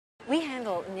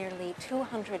handle nearly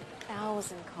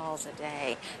 200,000 calls a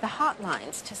day. The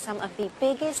hotlines to some of the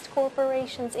biggest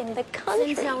corporations in the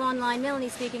country. Centel Online, Melanie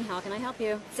speaking. How can I help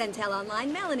you? Centel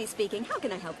Online, Melanie speaking. How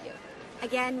can I help you?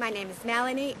 Again, my name is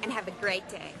Melanie, and have a great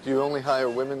day. Do you only hire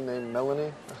women named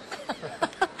Melanie?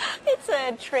 It's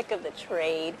a trick of the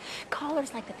trade.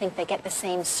 Callers like to think they get the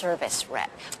same service rep.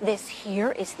 This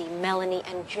here is the Melanie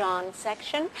and John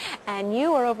section, and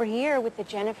you are over here with the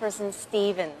Jennifers and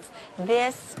Stevens.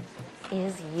 This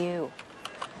is you.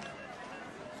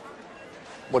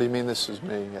 What do you mean this is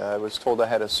me? I was told I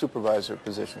had a supervisor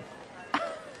position.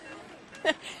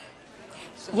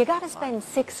 You gotta spend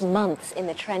 6 months in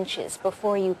the trenches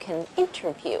before you can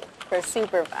interview for a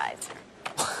supervisor.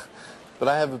 But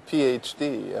I have a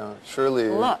PhD. Surely...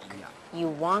 Look, you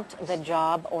want the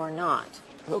job or not?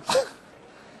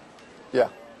 Yeah.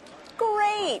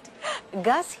 Great!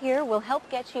 Gus here will help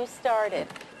get you started.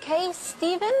 Kay,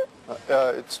 Steven?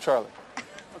 It's Charlie.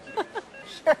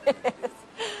 Sure it is.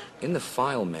 In the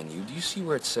file menu, do you see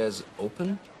where it says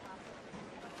open?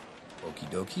 Okie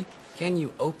dokie. Can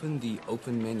you open the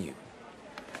open menu?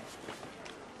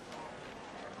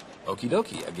 Okie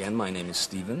dokie. Again, my name is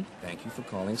Steven. Thank you for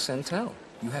calling Centel.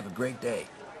 You have a great day.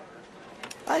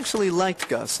 I actually liked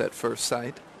Gus at first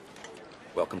sight.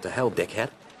 Welcome to hell, dickhead.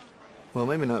 Well,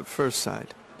 maybe not first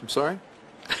sight. I'm sorry?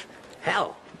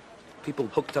 Hell! People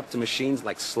hooked up to machines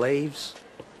like slaves.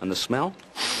 And the smell?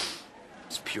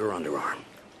 It's pure underarm.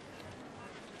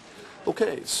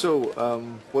 Okay, so,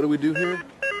 what do we do here?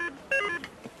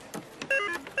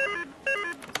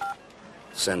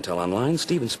 Centel Online,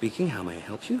 Steven speaking. How may I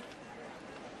help you?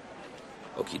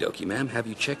 Okie dokie, ma'am. Have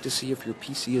you checked to see if your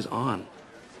PC is on?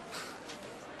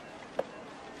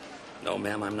 No,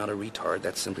 ma'am, I'm not a retard.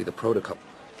 That's simply the protocol.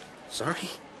 Sorry?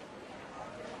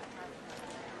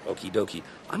 Okie dokie.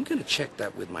 I'm gonna check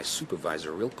that with my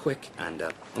supervisor real quick, and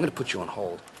I'm gonna put you on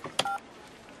hold.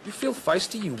 You feel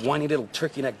feisty, you whiny little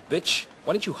turkey-necked bitch?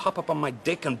 Why don't you hop up on my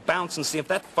dick and bounce and see if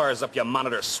that fires up your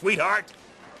monitor, sweetheart?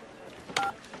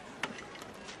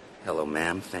 Hello,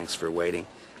 ma'am. Thanks for waiting.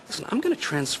 Listen, I'm going to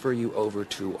transfer you over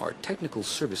to our technical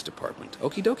service department.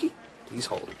 Okie dokie? Please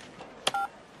hold.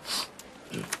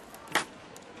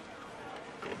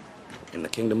 In the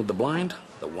kingdom of the blind,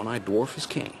 the one-eyed dwarf is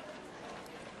king.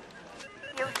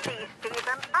 You see,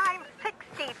 Stephen, I'm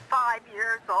 65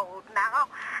 years old now,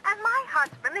 and my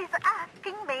husband is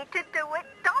asking me to do it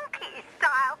donkey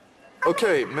style.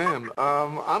 Okay, ma'am,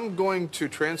 I'm going to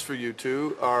transfer you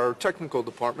to our technical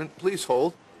department. Please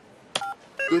hold.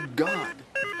 Good God.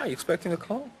 Are you expecting a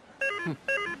call?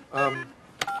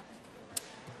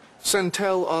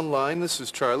 Centel Online, this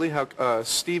is Charlie.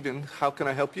 Steven, how can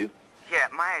I help you? Yeah,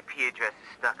 my IP address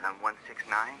is stuck on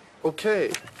 169.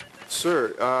 Okay.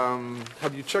 Sir,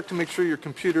 have you checked to make sure your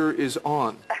computer is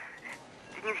on?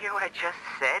 Didn't you hear what I just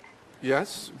said?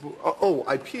 Yes? Oh,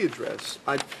 IP address.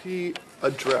 IP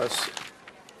address.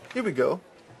 Here we go.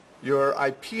 Your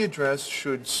IP address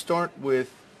should start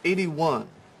with 81.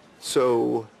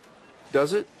 So,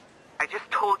 does it? I just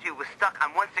told you it was stuck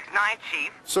on 169,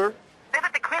 Chief. Sir? They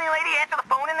let the cleaning lady answer the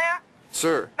phone in there?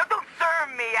 Sir? No, don't serve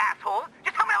me, asshole.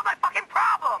 Just tell me what's my fucking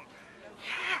problem.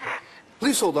 Jesus.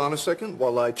 Please hold on a second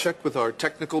while I check with our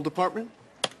technical department.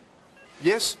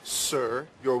 Yes, sir.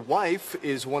 Your wife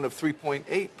is one of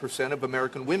 3.8% of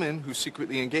American women who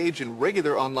secretly engage in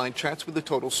regular online chats with a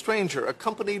total stranger,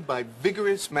 accompanied by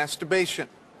vigorous masturbation.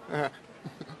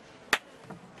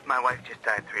 My wife just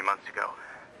died 3 months ago.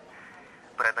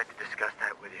 But I'd like to discuss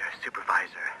that with your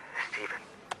supervisor.